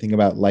aggressive and think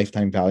about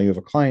lifetime value of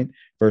a client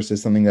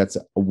versus something that's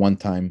a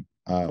one-time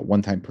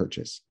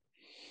purchase.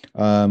 Bid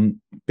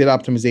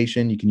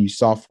optimization, you can use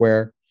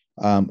software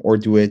or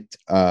do it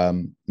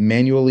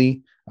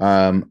manually.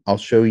 I'll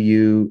show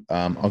you.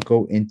 I'll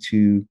go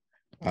into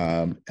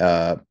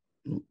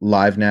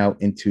live now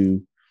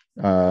into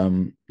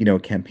a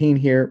campaign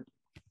here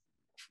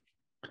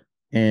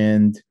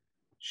and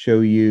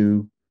show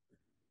you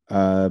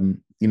how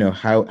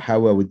I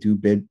would do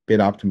bid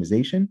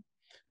optimization.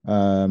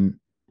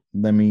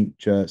 Let me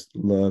just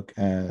look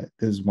at,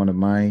 this is one of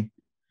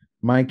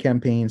my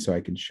campaigns, so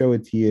I can show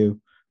it to you.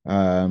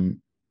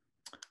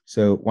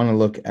 So want to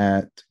look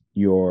at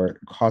your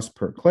cost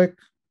per click.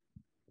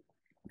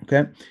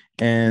 Okay.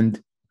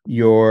 And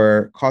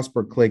your cost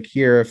per click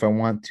here, if I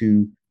want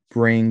to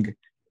bring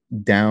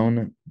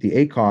down the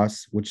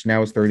ACoS, which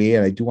now is 38,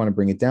 I do want to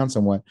bring it down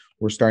somewhat.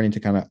 We're starting to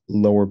kind of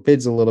lower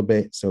bids a little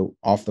bit. So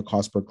off the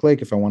cost per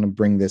click, if I want to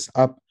bring this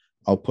up,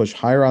 I'll push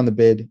higher on the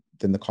bid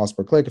than the cost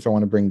per click. If I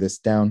want to bring this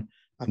down,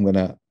 I'm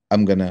gonna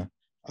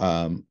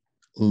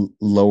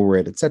lower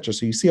it, etc.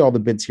 So you see all the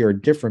bids here are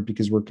different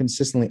because we're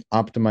consistently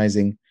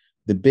optimizing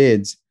the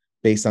bids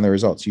based on the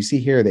results. You see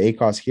here, the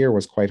ACoS here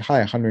was quite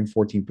high,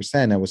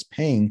 114%. I was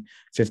paying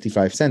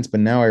 55 cents,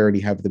 but now I already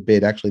have the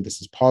bid. Actually,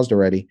 this is paused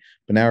already,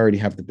 but now I already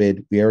have the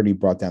bid. We already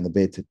brought down the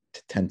bid to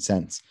 10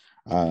 cents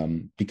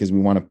because we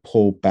want to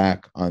pull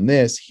back on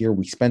this. Here,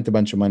 we spent a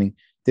bunch of money,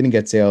 didn't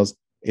get sales.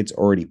 It's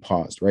already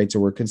paused, right? So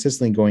we're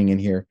consistently going in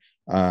here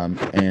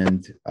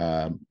and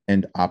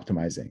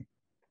optimizing.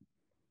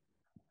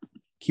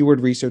 Keyword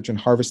research and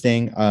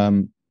harvesting.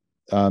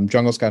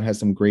 Jungle Scout has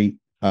some great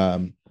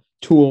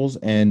tools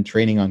and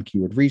training on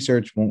keyword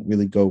research. Won't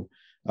really go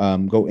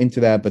into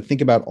that, but think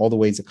about all the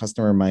ways a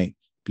customer might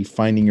be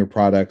finding your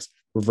products.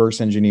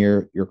 Reverse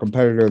engineer your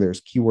competitor.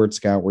 There's Keyword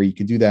Scout where you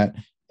could do that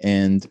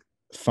and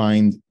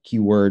find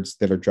keywords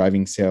that are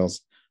driving sales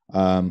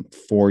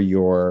for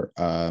your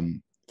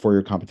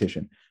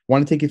competition. I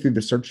want to take you through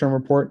the search term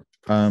report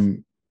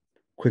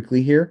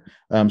quickly here.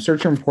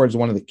 Search term report is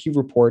one of the key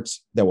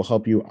reports that will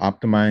help you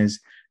optimize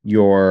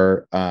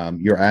your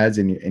ads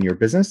in your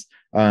business.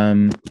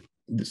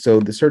 So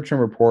the search term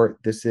report,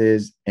 this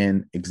is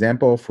an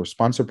example for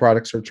sponsored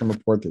product search term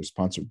report. There's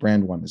sponsored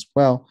brand one as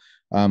well.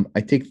 I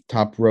take the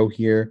top row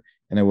here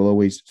and I will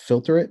always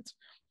filter it.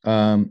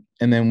 And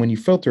then when you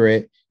filter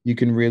it, you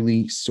can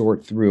really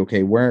sort through,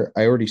 okay, where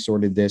I already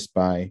sorted this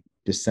by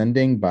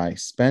descending by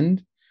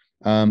spend.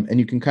 And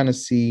you can kind of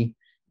see,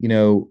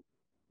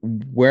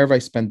 where have I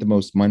spent the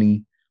most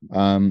money?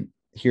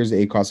 Here's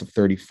the ACoS of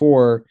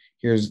 34.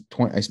 Here's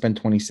 20, I spent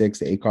 26.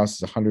 The ACoS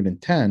is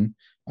 110.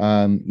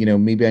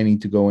 Maybe I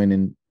need to go in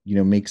and,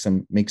 make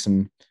some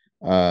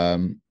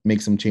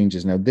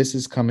changes. Now this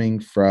is coming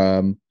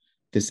from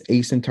this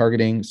ASIN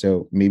targeting.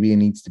 So maybe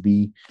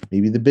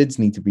maybe the bids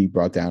need to be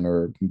brought down,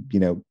 or,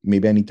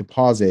 maybe I need to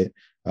pause it.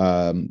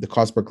 The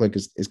cost per click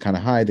is kind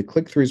of high. The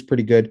click-through is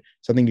pretty good.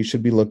 Something you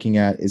should be looking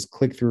at is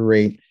click-through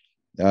rate.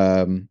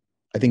 I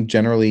think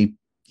generally,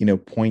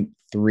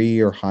 0.3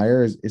 or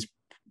higher is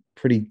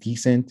pretty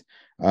decent.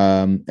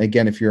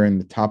 Again, if you're in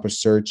the top of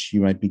search,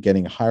 you might be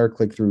getting a higher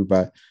click-through,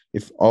 but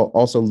if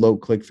also low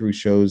click-through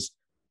shows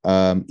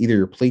either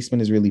your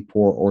placement is really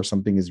poor or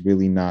something is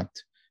really not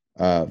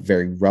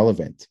very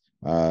relevant,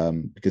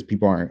 because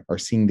people are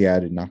seeing the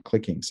ad and not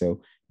clicking.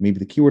 So maybe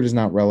the keyword is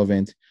not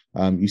relevant.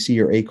 You see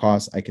your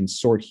ACoS. I can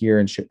sort here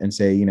and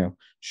say,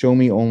 show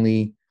me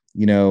only,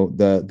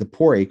 the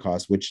poor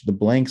ACoS, which the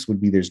blanks would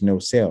be there's no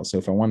sales. So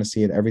if I want to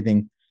see it,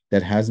 everything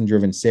that hasn't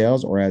driven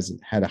sales or has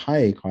had a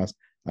high ACoS,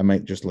 I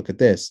might just look at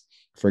this,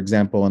 for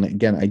example, and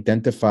again,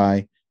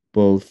 identify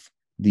both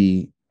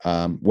the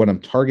what I'm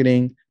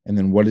targeting and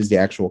then what is the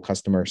actual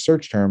customer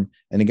search term.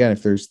 And again,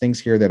 if there's things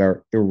here that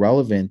are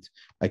irrelevant,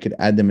 I could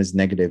add them as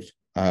negative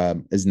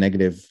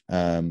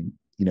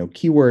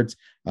keywords.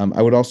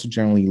 I would also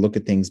generally look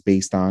at things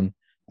based on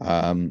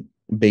the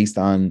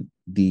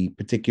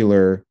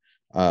particular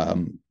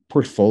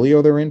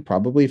portfolio they're in.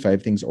 Probably if I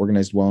have things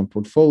organized well in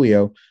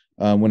portfolio,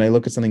 when I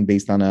look at something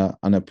based on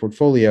a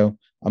portfolio,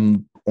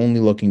 I'm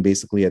only looking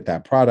basically at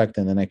that product,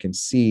 and then I can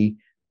see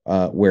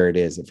where it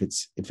is, if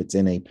it's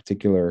in a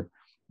particular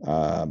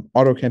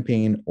auto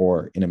campaign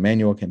or in a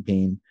manual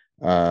campaign,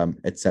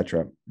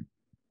 etc.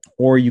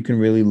 Or you can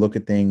really look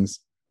at things,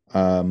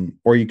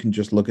 or you can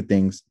just look at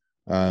things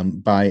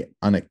on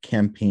a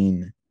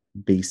campaign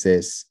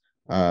basis,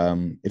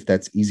 if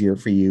that's easier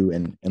for you,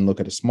 and look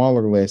at a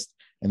smaller list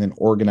and then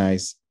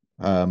organize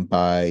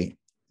by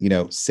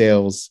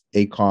sales,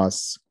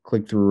 ACoS,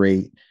 click-through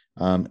rate,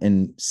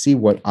 and see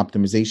what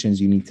optimizations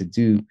you need to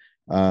do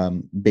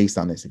based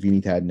on this. If you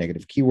need to add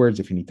negative keywords,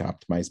 if you need to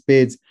optimize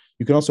bids,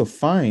 you can also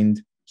find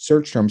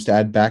search terms to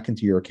add back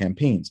into your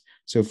campaigns.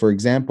 So for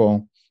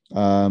example,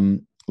 let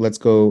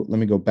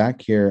me go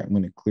back here. I'm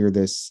going to clear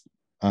this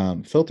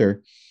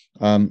filter.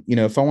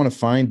 If I want to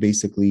find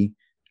basically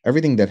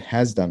everything that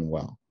has done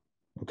well,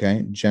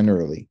 okay,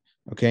 generally,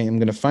 okay, I'm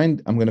going to find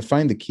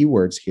the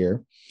keywords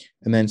here.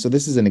 And then, so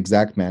this is an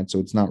exact match, so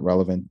it's not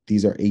relevant.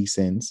 These are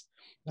ASINs.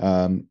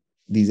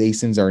 These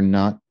ASINs are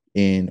not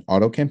in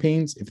auto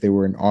campaigns. If they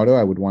were in auto,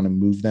 I would want to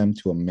move them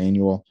to a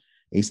manual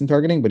ASIN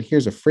targeting, but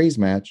here's a phrase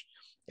match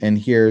and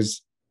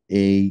here's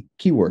a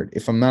keyword.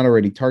 If I'm not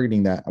already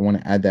targeting that, I want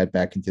to add that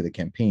back into the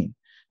campaign.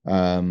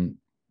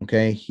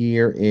 Okay,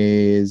 here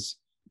is,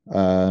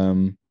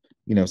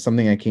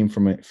 something I came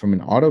from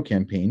an auto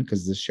campaign,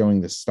 because this is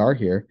showing the star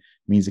here,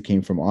 means it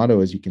came from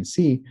auto, as you can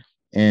see.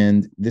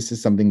 And this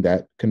is something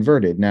that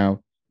converted.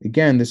 Now,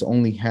 again, this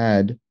only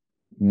had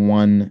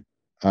one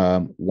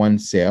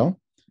sale.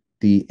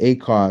 The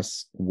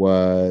ACoS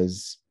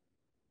was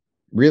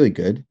really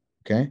good,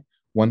 okay,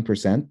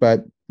 1%,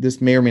 but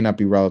this may or may not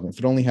be relevant. If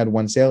it only had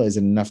one sale, is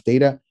it enough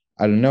data?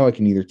 I don't know. I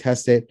can either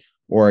test it,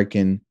 or I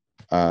can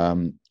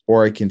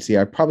see.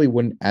 I probably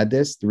wouldn't add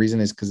this. The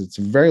reason is because it's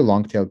a very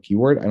long-tailed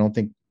keyword. I don't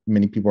think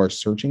many people are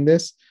searching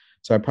this,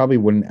 so I probably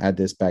wouldn't add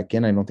this back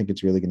in. I don't think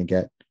it's really going to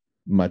get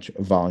much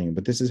volume,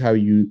 but this is how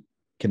you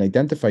can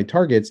identify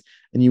targets,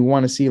 and you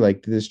want to see,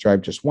 like, did this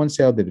drive just one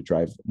sale? Did it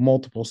drive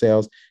multiple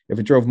sales? If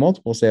it drove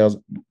multiple sales,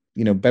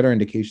 better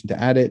indication to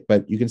add it,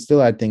 but you can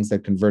still add things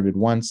that converted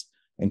once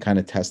and kind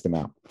of test them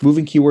out.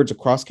 Moving keywords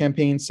across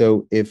campaigns.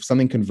 So if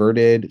something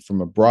converted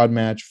from a broad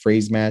match,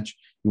 phrase match,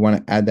 you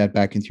want to add that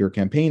back into your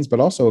campaigns, but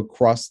also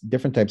across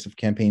different types of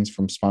campaigns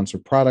from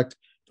sponsored product.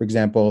 For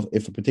example,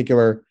 if a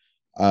particular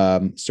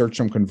search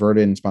term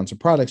converted in sponsored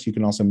products, you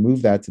can also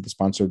move that to the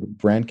sponsored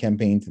brand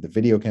campaign, to the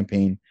video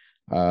campaign,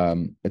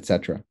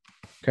 etc.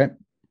 Okay.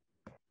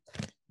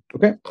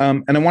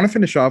 And I want to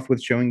finish off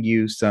with showing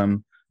you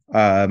some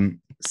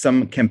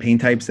campaign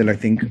types that I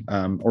think,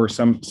 or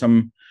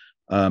some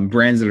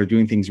brands that are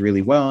doing things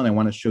really well. And I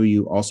want to show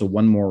you also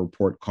one more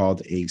report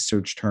called a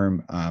search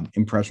term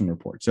impression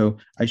report. So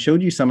I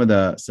showed you some of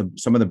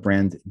the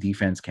brand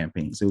defense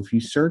campaigns. So if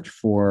you search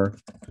for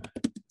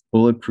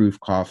bulletproof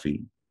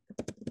coffee,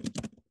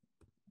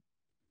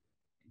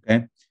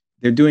 okay,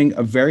 they're doing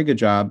a very good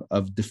job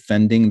of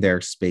defending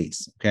their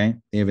space. Okay.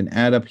 They have an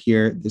ad up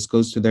here. This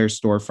goes to their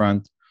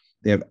storefront.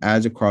 They have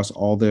ads across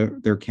all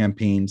their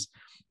campaigns.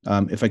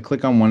 If I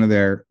click on one of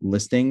their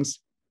listings,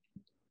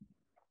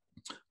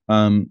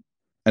 I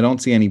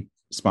don't see any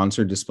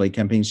sponsored display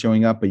campaigns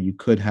showing up, but you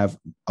could have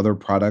other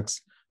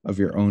products of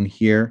your own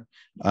here.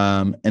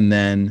 And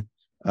then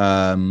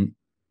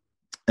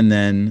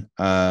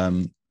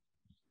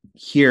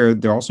here,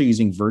 they're also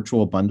using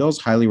virtual bundles.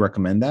 Highly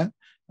recommend that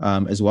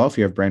as well. If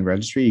you have brand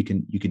registry, you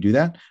could do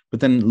that. But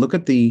then look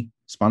at the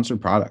sponsored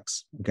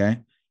products. Okay,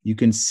 you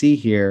can see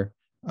here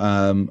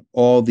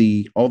all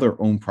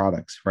their own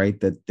products, right?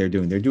 That they're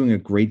doing. They're doing a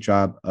great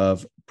job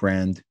of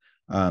brand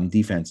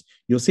defense.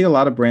 You'll see a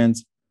lot of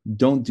brands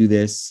don't do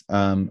this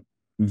very,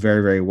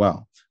 very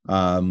well.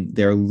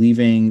 They're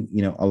leaving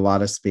a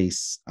lot of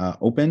space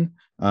open.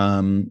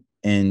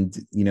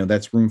 And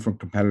that's room for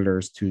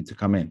competitors to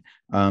come in.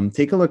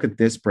 Take a look at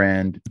this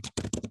brand.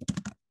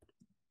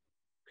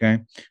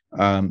 Okay,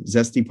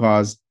 Zesty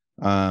Paws.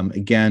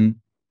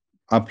 Again,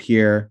 up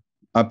here,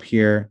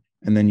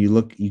 and then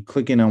you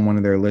click in on one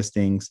of their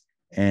listings,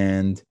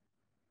 and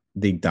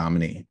they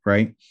dominate.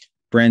 Right,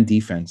 brand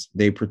defense.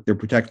 They're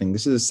protecting.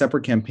 This is a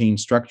separate campaign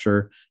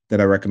structure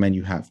that I recommend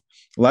you have.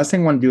 The last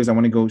thing I want to do is I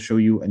want to go show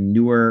you a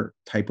newer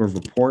type of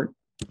report.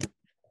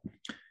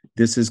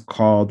 This is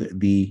called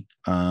the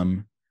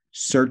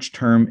search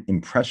term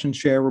impression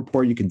share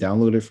report. You can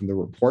download it from the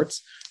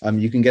reports.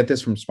 You can get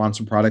this from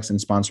sponsored products and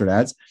sponsored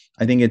ads.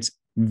 I think it's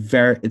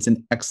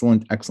an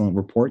excellent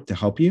report to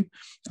help you.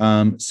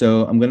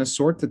 So I'm going to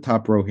sort the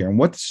top row here. And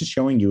what this is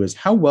showing you is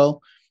how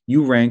well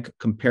you rank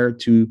compared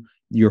to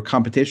your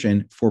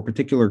competition for a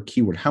particular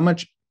keyword. How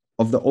much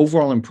of the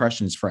overall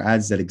impressions for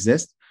ads that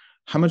exist,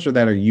 how much of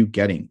that are you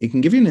getting? It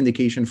can give you an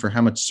indication for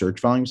how much search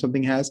volume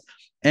something has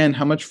and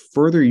how much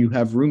further you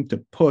have room to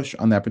push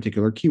on that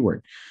particular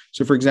keyword.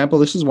 So for example,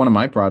 this is one of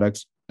my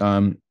products.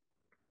 I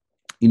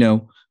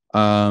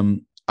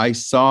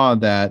saw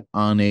that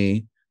on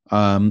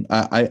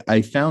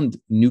I found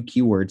new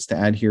keywords to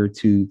add here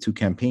to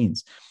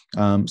campaigns.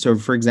 So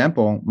for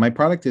example, my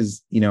product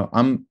is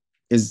an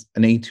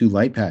A2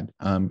 light pad.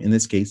 In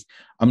this case,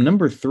 I'm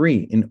number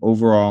 3 in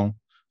overall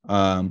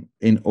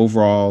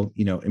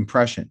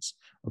impressions.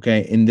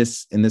 Okay, in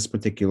this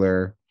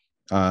particular,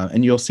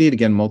 and you'll see it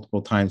again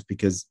multiple times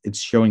because it's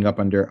showing up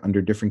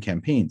under different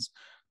campaigns.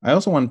 I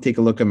also want to take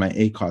a look at my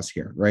ACOS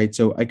here, right?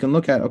 So I can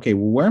look at, okay,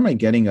 well, where am I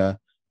getting a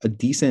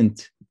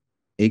decent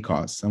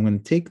ACOS? I'm going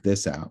to take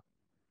this out,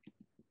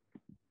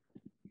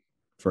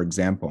 for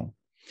example,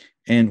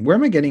 and where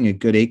am I getting a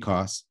good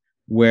ACOS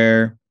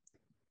where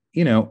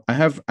I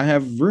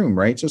have room,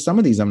 right? So some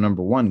of these I'm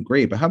number 1,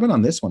 great, but how about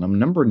on this one? I'm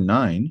number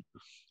 9.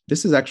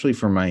 This is actually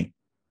for my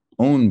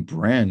own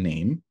brand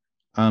name.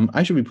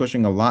 I should be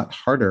pushing a lot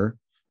harder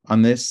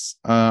on this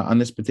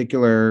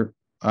particular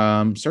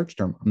search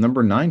term. I'm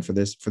number 9 for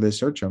this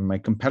search term. My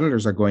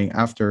competitors are going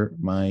after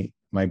my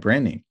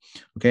brand name.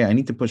 Okay, I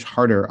need to push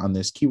harder on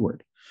this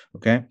keyword.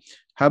 Okay,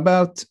 how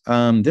about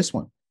this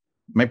one?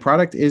 My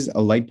product is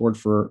a light board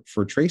for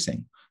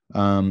tracing.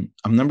 I'm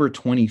number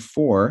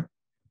 24,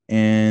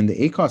 and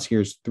the ACOS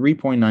here is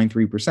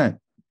 3.93%.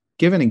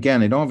 Given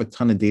again, I don't have a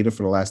ton of data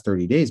for the last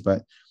 30 days,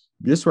 but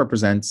this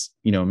represents,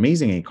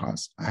 amazing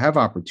ACOS. I have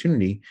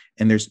opportunity,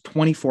 and there's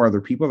 24 other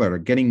people that are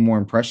getting more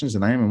impressions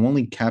than I am. I'm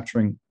only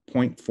capturing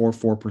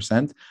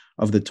 0.44%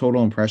 of the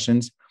total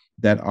impressions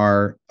that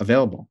are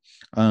available.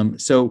 It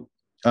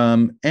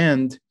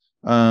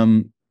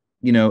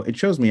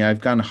shows me I've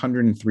gotten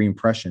 103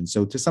 impressions.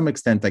 So to some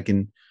extent, I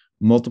can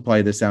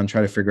multiply this out and try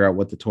to figure out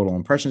what the total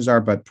impressions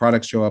are, but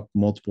products show up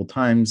multiple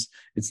times.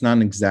 It's not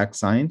an exact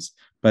science,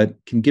 but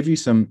can give you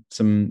some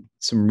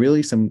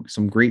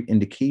great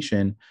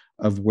indication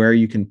of where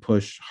you can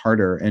push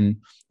harder. And,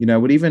 I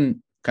would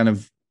even kind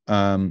of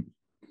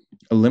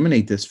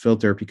eliminate this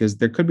filter because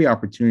there could be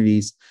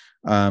opportunities,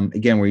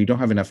 again, where you don't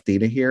have enough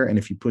data here. And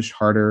if you push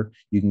harder,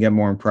 you can get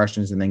more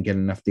impressions and then get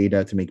enough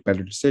data to make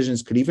better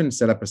decisions. Could even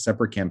set up a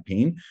separate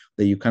campaign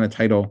that you kind of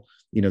title,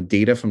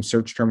 data from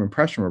search term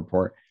impression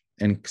report,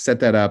 and set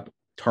that up,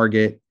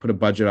 target, put a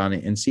budget on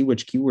it, and see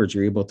which keywords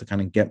you're able to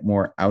kind of get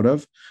more out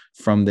of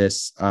from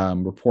this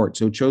report.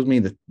 So it shows me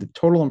the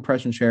total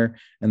impression share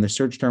and the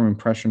search term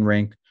impression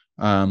rank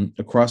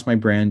across my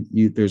brand.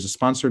 There's a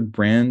sponsored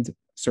brand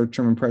search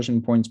term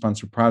impression point,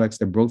 sponsored products.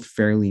 They're both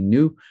fairly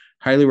new.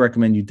 Highly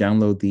recommend you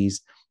download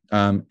these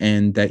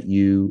and that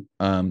you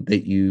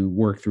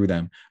work through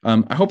them.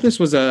 I hope this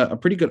was a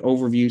pretty good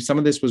overview. Some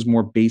of this was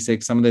more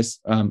basic, some of this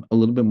a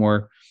little bit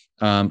more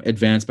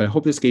advanced, but I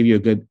hope this gave you a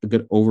good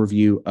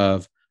overview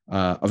of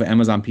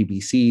Amazon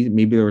PPC.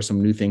 Maybe there were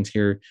some new things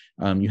here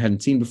you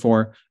hadn't seen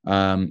before.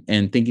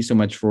 And thank you so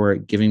much for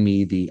giving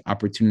me the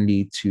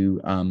opportunity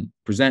to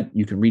present.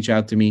 You can reach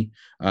out to me,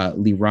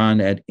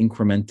 Liran at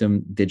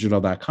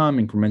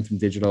incrementumdigital.com. Incrementum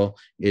Digital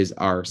is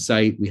our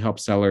site. We help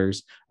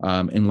sellers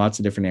in lots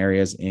of different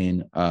areas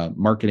in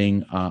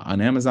marketing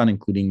on Amazon,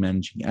 including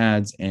managing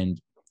ads and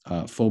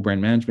full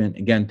brand management.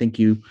 Again, thank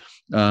you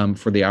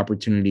for the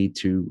opportunity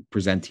to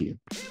present to you.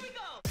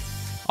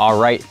 All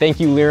right,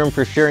 thank you, Liran,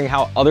 for sharing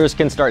how others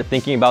can start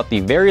thinking about the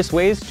various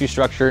ways to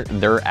structure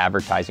their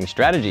advertising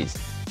strategies.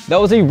 That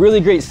was a really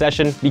great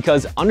session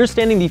because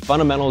understanding the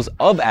fundamentals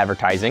of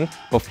advertising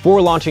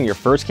before launching your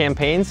first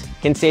campaigns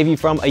can save you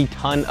from a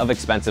ton of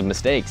expensive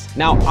mistakes.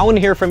 Now, I want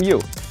to hear from you.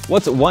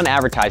 What's one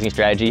advertising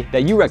strategy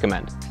that you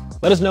recommend?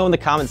 Let us know in the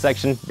comment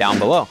section down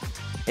below.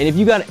 And if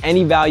you got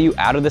any value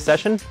out of the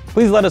session,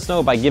 please let us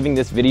know by giving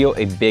this video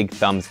a big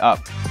thumbs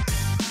up.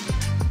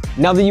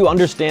 Now that you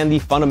understand the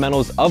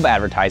fundamentals of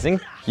advertising,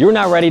 you're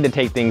now ready to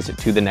take things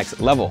to the next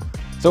level.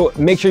 So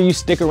make sure you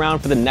stick around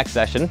for the next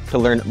session to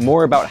learn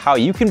more about how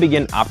you can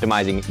begin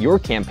optimizing your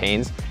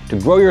campaigns to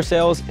grow your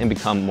sales and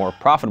become more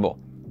profitable.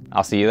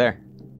 I'll see you there.